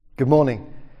Good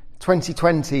morning.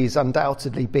 2020 has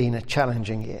undoubtedly been a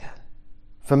challenging year.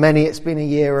 For many, it's been a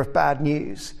year of bad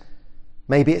news.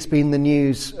 Maybe it's been the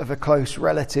news of a close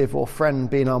relative or friend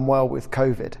being unwell with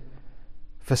COVID.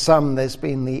 For some, there's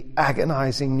been the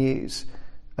agonizing news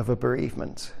of a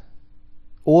bereavement.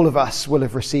 All of us will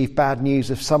have received bad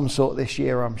news of some sort this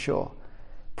year, I'm sure,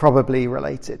 probably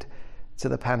related to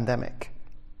the pandemic.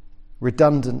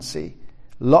 Redundancy,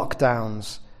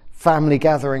 lockdowns, family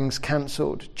gatherings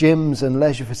cancelled, gyms and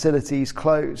leisure facilities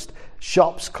closed,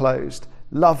 shops closed,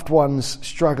 loved ones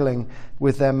struggling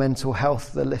with their mental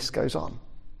health, the list goes on.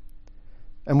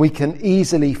 And we can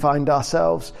easily find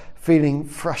ourselves feeling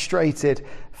frustrated,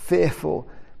 fearful,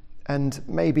 and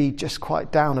maybe just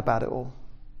quite down about it all.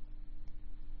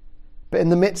 But in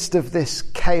the midst of this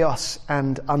chaos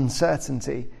and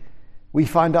uncertainty, we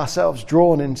find ourselves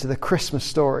drawn into the Christmas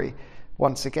story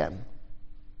once again.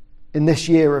 In this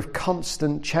year of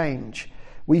constant change,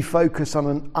 we focus on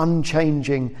an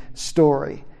unchanging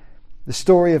story. The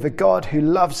story of a God who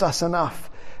loves us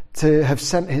enough to have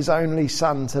sent his only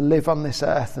Son to live on this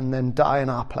earth and then die in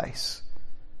our place.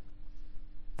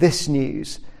 This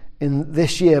news, in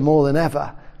this year more than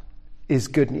ever, is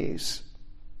good news.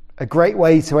 A great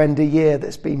way to end a year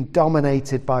that's been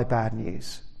dominated by bad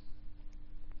news.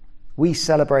 We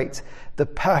celebrate the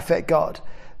perfect God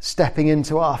stepping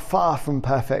into our far from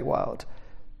perfect world,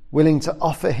 willing to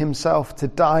offer himself to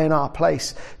die in our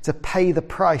place, to pay the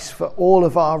price for all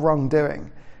of our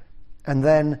wrongdoing, and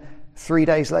then 3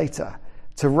 days later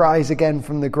to rise again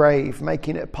from the grave,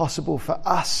 making it possible for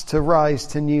us to rise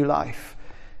to new life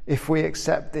if we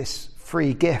accept this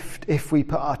free gift, if we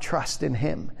put our trust in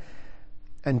him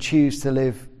and choose to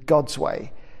live God's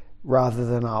way rather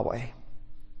than our way.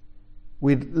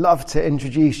 We'd love to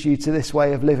introduce you to this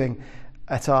way of living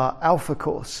at our Alpha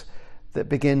course that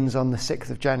begins on the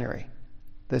 6th of January.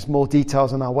 There's more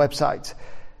details on our website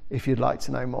if you'd like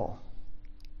to know more.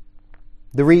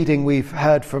 The reading we've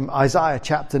heard from Isaiah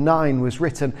chapter 9 was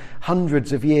written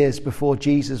hundreds of years before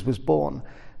Jesus was born,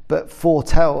 but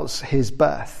foretells his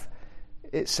birth.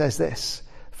 It says this: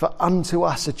 "For unto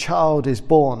us a child is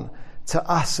born, to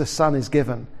us a son is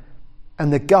given,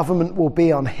 and the government will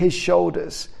be on his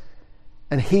shoulders,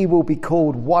 and he will be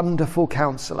called Wonderful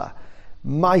Counselor,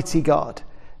 Mighty God,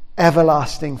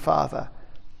 Everlasting Father,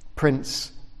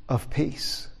 Prince of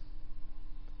Peace."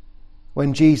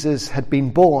 When Jesus had been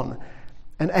born,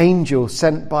 an angel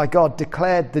sent by God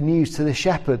declared the news to the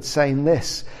shepherds, saying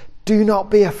this: "Do not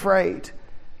be afraid.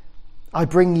 I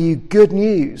bring you good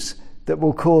news that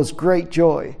will cause great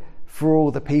joy for all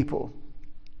the people.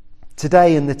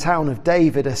 Today in the town of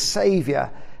David, a Saviour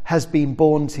has been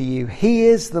born to you. He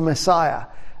is the Messiah,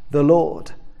 the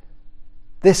Lord.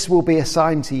 This will be a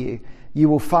sign to you. You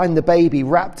will find the baby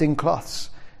wrapped in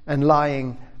cloths and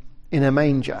lying in a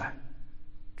manger."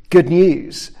 Good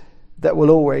news that will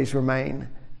always remain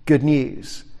good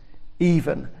news,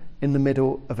 even in the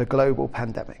middle of a global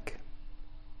pandemic.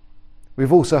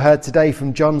 We've also heard today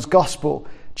from John's Gospel,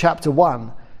 chapter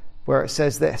 1, where it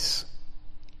says this: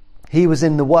 "He was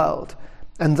in the world,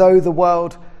 and though the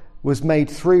world was made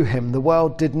through him, the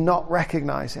world did not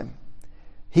recognize him.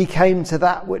 He came to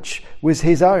that which was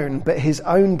his own, but his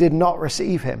own did not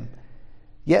receive him.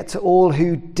 Yet to all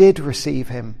who did receive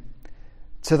him,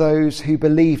 to those who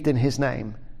believed in his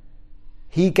name,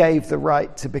 he gave the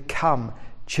right to become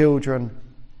children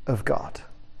of God."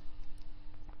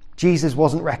 Jesus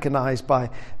wasn't recognized by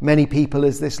many people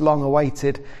as this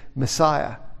long-awaited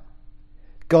Messiah.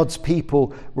 God's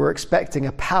people were expecting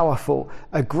a powerful,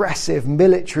 aggressive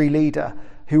military leader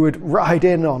who would ride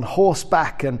in on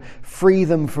horseback and free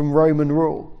them from Roman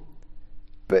rule.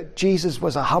 But Jesus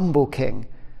was a humble king,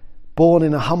 born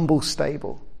in a humble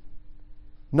stable,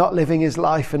 not living his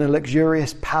life in a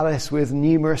luxurious palace with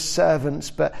numerous servants,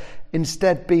 but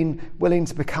instead being willing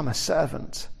to become a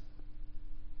servant.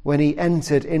 When he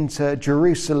entered into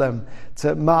Jerusalem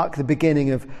to mark the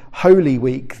beginning of Holy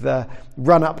Week, the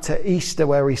run-up to Easter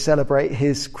where we celebrate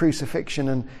his crucifixion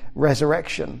and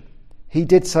resurrection, he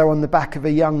did so on the back of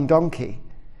a young donkey,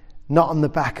 not on the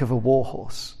back of a war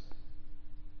horse.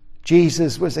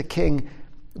 Jesus was a king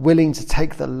willing to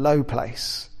take the low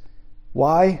place.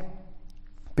 Why?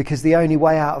 Because the only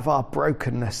way out of our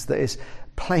brokenness that is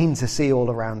plain to see all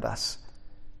around us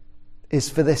is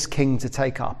for this king to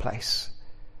take our place,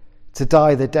 to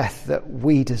die the death that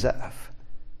we deserve.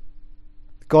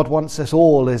 God wants us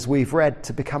all, as we've read,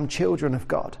 to become children of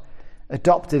God,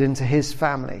 adopted into his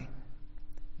family.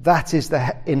 That is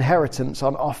the inheritance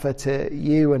on offer to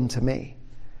you and to me.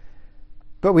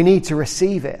 But we need to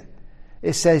receive it.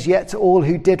 It says, "Yet to all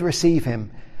who did receive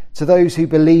him, To those who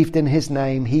believed in his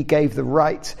name, he gave the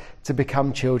right to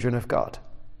become children of God.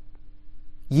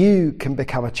 You can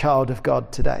become a child of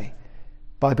God today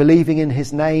by believing in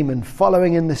his name and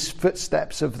following in the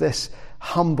footsteps of this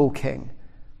humble King.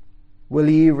 Will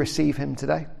you receive him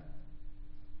today?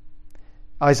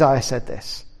 Isaiah said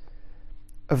this,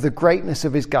 "Of the greatness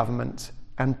of his government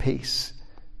and peace,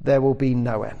 there will be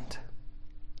no end."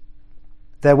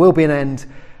 There will be an end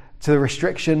to the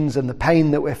restrictions and the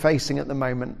pain that we're facing at the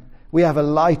moment. We have a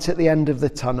light at the end of the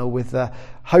tunnel with the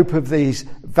hope of these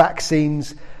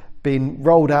vaccines being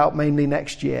rolled out mainly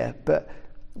next year. But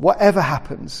whatever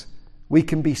happens, we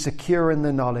can be secure in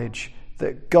the knowledge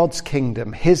that God's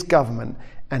kingdom, his government,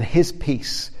 and his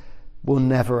peace will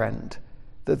never end.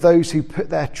 That those who put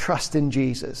their trust in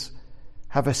Jesus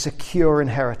have a secure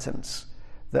inheritance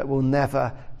that will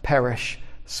never perish,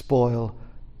 spoil,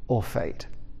 or fade.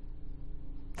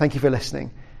 Thank you for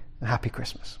listening, and happy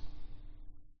Christmas.